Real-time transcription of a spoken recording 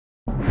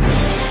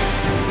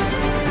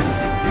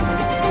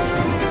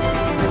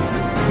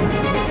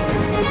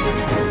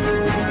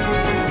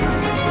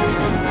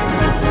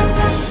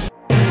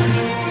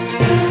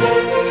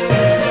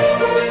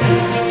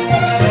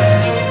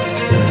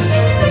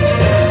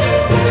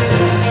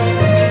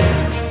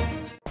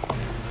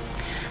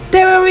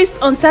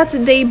Terrorists on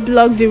Saturday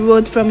blocked the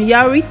road from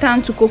Yauri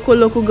town to Koko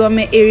Local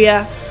Government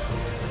Area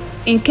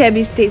in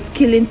Kebbi State,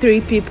 killing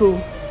 3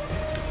 people.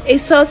 A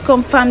source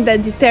confirmed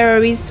that the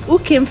terrorists, who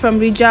came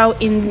from Rijau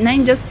in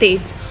Niger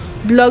State,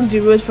 blocked the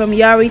road from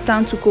Yauri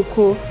town to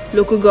Koko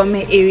Local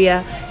Government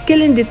Area,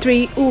 killing the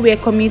 3 who were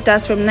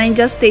commuters from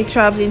Niger State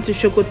traveling to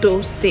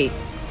Sokoto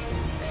State.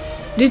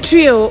 The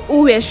trio,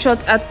 who were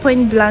shot at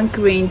point-blank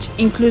range,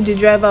 include the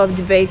driver of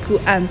the vehicle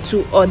and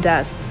 2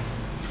 others.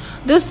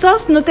 The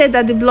source noted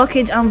that the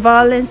blockage and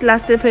violence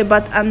lasted for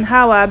about an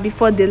hour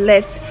before they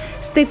left,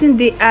 stating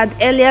they had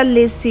earlier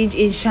laid siege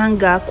in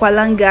Shanga,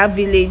 Kwalanga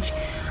village,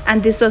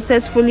 and they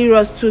successfully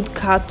rustled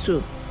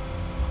cattle.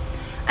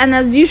 And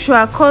as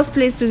usual, calls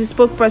placed to the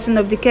spokesperson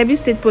of the Kebbi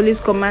State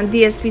Police Command,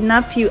 DSP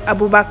Nafiu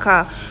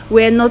Abubakar,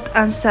 were not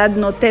answered,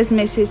 nor text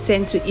message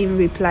sent to him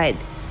replied.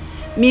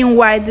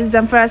 Meanwhile, the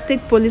Zamfara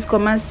State Police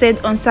Command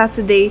said on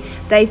Saturday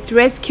that it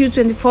rescued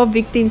 24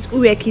 victims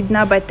who were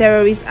kidnapped by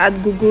terrorists at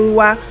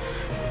Gurgurawa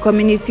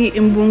community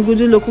in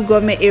Bungudu Local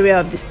Government Area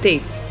of the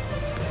state.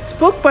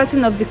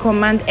 Spokesperson of the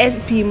command,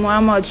 SP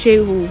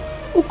Shehu,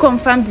 who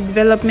confirmed the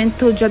development,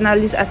 told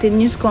journalists at a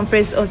news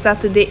conference on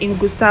Saturday in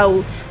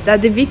Gurgurawa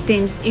that the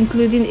victims,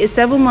 including a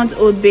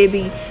 7-month-old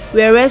baby,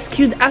 were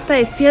rescued after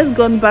a fierce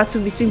gun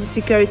battle between the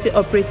security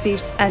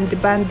operatives and the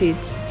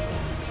bandits.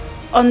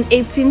 On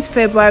 18th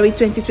February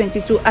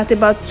 2022, at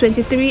about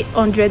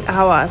 2300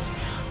 hours,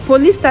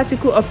 police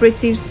tactical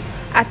operatives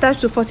attached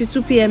to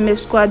 42 PMF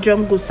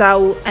Squadron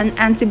Gurgurawa and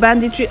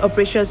anti-banditry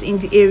operations in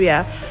the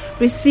area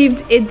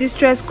received a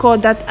distress call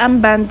that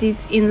armed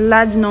bandits in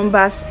large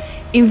numbers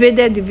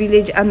invaded the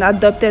village and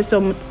abducted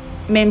some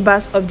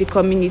members of the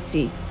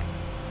community.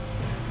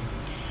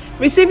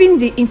 Receiving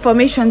the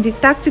information, the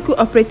tactical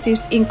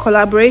operatives, in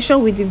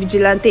collaboration with the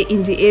vigilante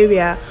in the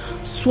area,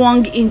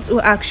 swung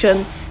into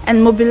action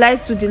and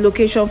mobilized to the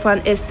location for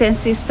an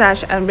extensive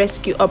search and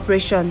rescue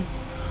operation.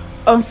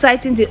 On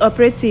sighting the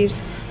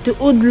operatives, the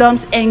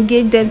hoodlums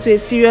engaged them to a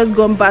serious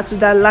gun battle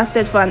that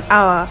lasted for an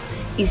hour,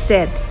 he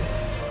said.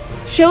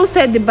 Shehu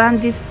said the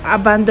bandits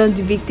abandoned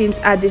the victims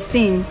at the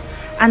scene,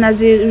 and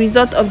as a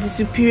result of the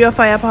superior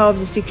firepower of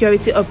the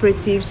security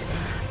operatives,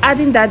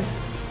 adding that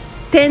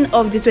 10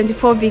 of the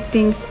 24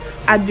 victims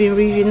had been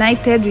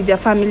reunited with their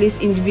families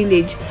in the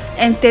village,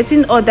 and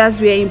 13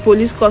 others were in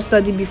police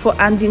custody before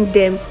handing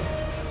them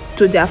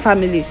to their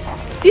families.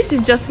 This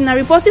is Justina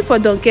reporting for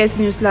Donkeys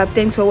News Lab.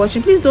 Thanks for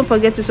watching. Please don't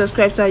forget to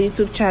subscribe to our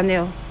YouTube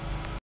channel.